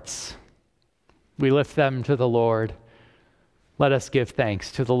your hearts. We lift them to the Lord. Let us give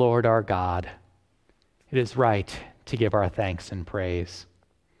thanks to the Lord our God. It is right to give our thanks and praise.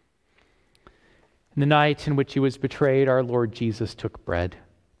 In the night in which he was betrayed, our Lord Jesus took bread,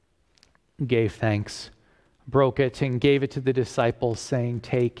 gave thanks, broke it, and gave it to the disciples, saying,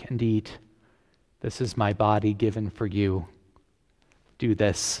 "Take and eat. This is my body given for you. Do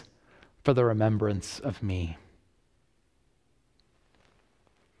this for the remembrance of me."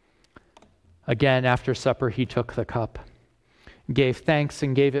 Again, after supper, he took the cup, gave thanks,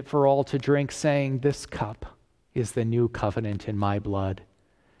 and gave it for all to drink, saying, "This cup is the new covenant in my blood,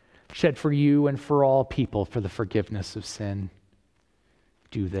 shed for you and for all people for the forgiveness of sin.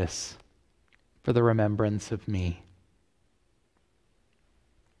 Do this for the remembrance of me."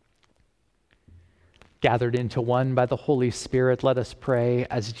 Gathered into one by the Holy Spirit, let us pray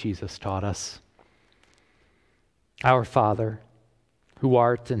as Jesus taught us. Our Father, who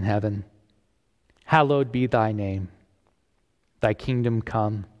art in heaven, hallowed be thy name. Thy kingdom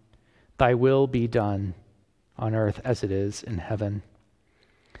come, thy will be done, on earth as it is in heaven.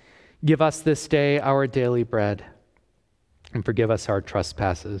 Give us this day our daily bread, and forgive us our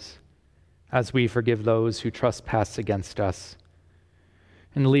trespasses, as we forgive those who trespass against us.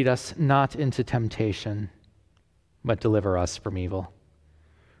 And lead us not into temptation, but deliver us from evil.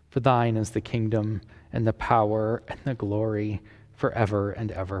 For thine is the kingdom, and the power, and the glory, forever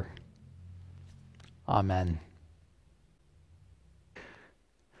and ever. Amen.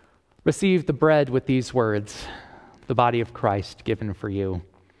 Receive the bread with these words, the body of Christ given for you.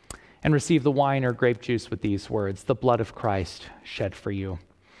 And receive the wine or grape juice with these words, the blood of Christ shed for you.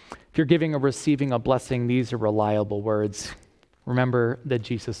 If you're giving or receiving a blessing, these are reliable words. Remember that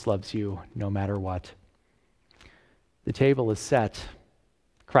Jesus loves you no matter what. The table is set.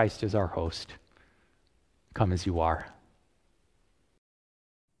 Christ is our host. Come as you are.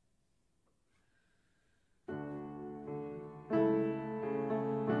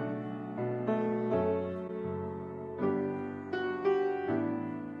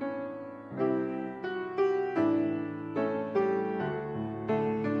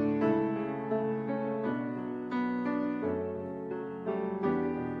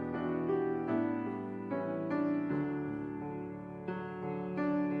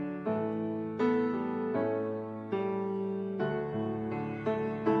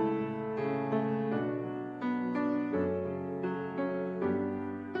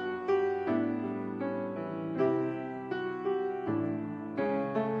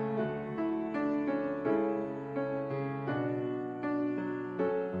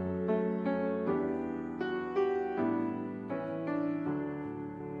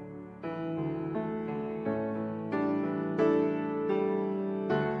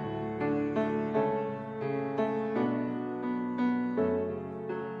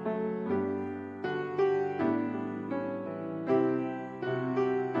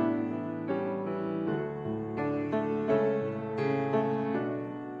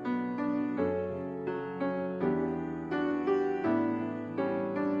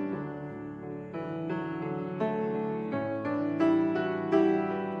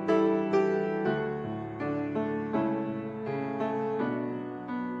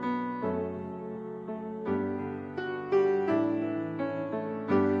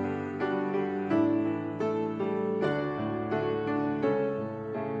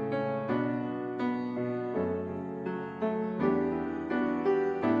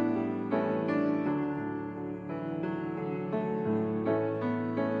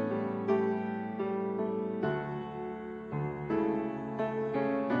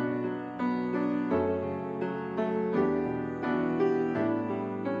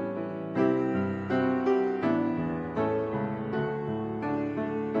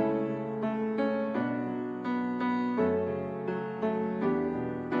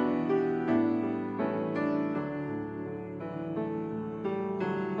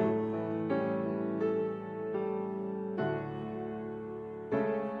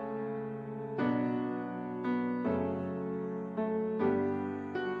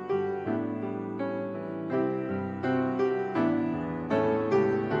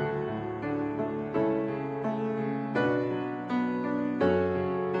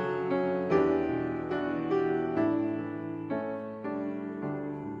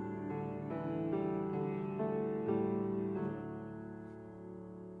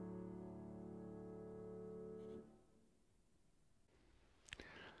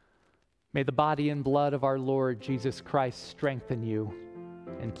 May the body and blood of our Lord Jesus Christ strengthen you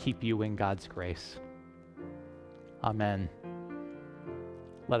and keep you in God's grace. Amen.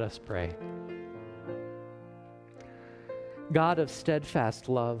 Let us pray. God of steadfast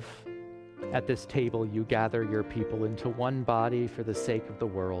love, at this table you gather your people into one body for the sake of the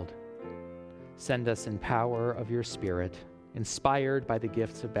world. Send us in power of your Spirit, inspired by the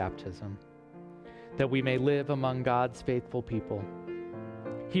gifts of baptism, that we may live among God's faithful people,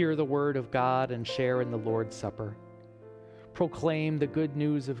 hear the word of God and share in the Lord's Supper, proclaim the good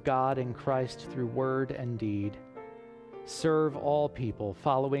news of God in Christ through word and deed, serve all people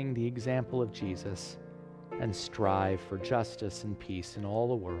following the example of Jesus, and strive for justice and peace in all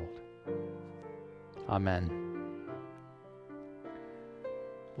the world. Amen.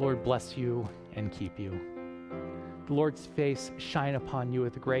 Lord bless you and keep you. The Lord's face shine upon you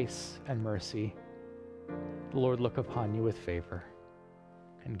with grace and mercy. The Lord look upon you with favor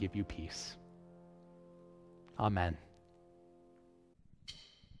and give you peace. Amen.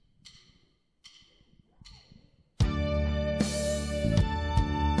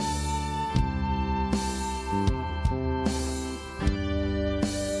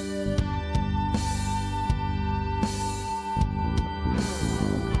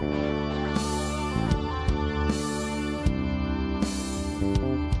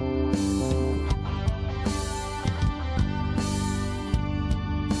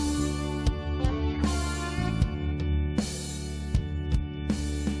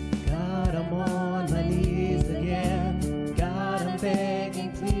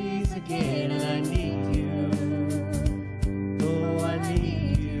 please again, and I need you. Oh, I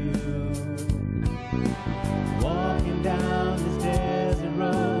need you. Walking down this desert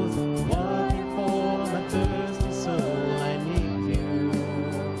road, walking for my thirsty soul. I need you.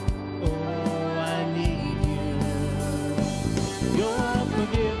 Oh, I need you. Your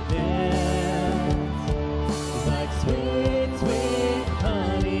forgiveness is like sweet, sweet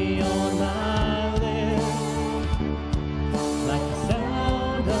honey on my lips, like the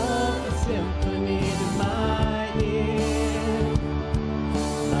sound of a symphony in my ear,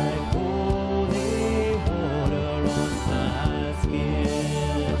 like holy water on my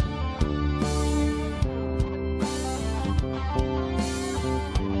skin.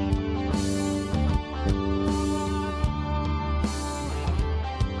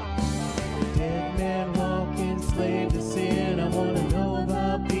 Dead man walking, slave to sin. I want to know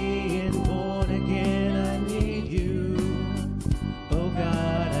about being born again. I need you. Oh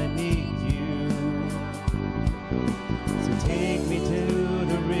God, I need you. So take me to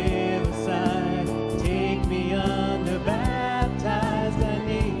the riverside. Take me under baptized. I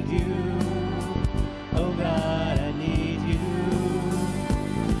need you. Oh God, I need you.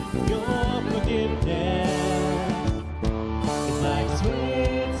 Your forgiveness is like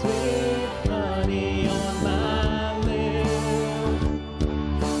sweet, sweet honey on my lips,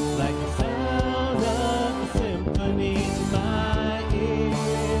 like the sound of a symphony to my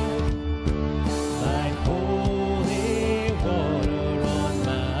ears, like holy water on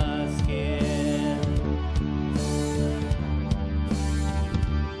my skin.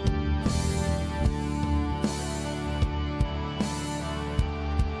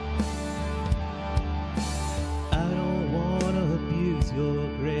 I don't want to abuse your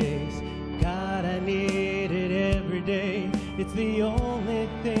grace. God, I need it every day. It's the only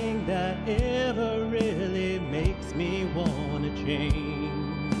thing that ever really makes me want to change.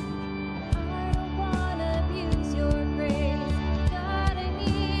 I don't wanna abuse your grace. God, I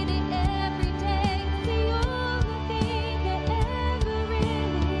need it every day. The only thing that ever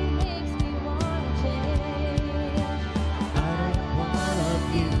really makes me wanna change. I don't wanna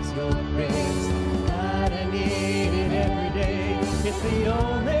abuse your grace. God, I need it every day. It's the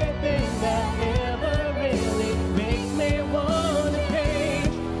only thing that ever really makes me want to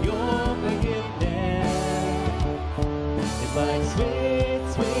change. Your forgiveness is like sweet,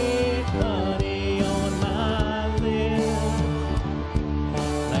 sweet honey on my lips,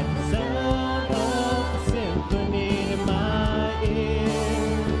 like the sound of a symphony in my ear,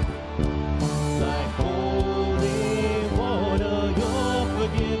 like holy water. Your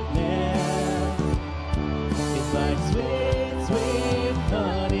forgiveness is like sweet, sweet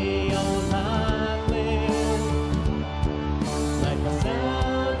honey on my lips, like the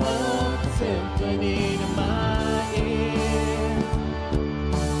sound of a symphony to my ears,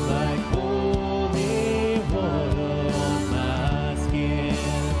 like holy water on my skin.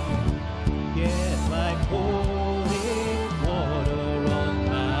 Yes, like holy water on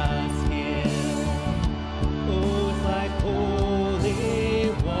my skin. Oh, it's like holy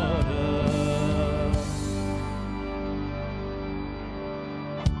water.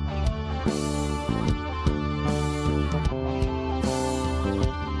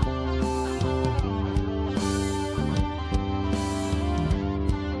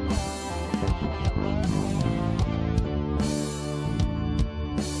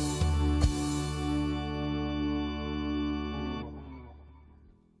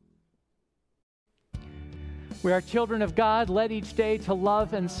 We are children of God, led each day to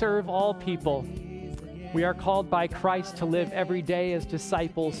love and serve all people. We are called by Christ to live every day as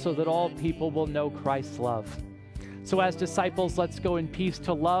disciples so that all people will know Christ's love. So as disciples, let's go in peace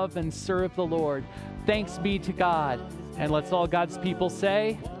to love and serve the Lord. Thanks be to God. And let's all God's people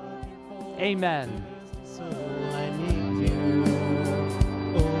say, Amen. So I need you.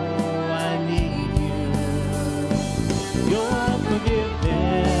 Oh, I need you. Your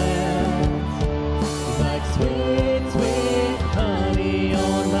forgiveness is like sweet, sweet honey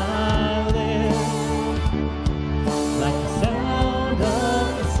on my lips, like the sound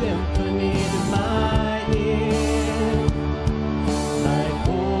of a symphony to my ear, like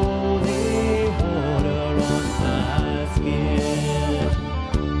holy water on my skin.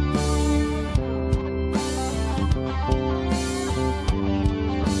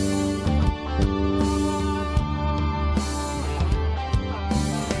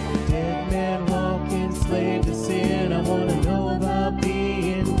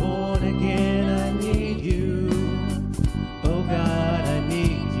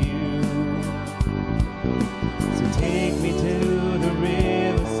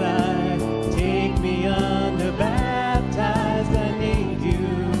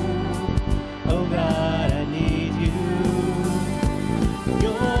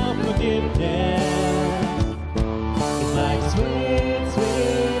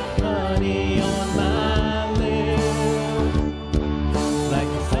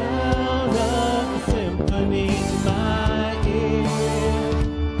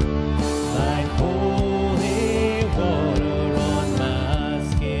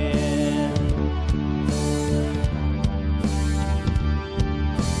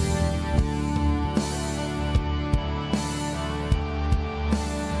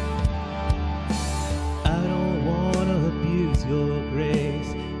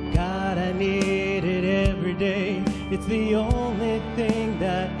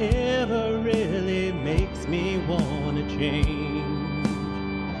 change.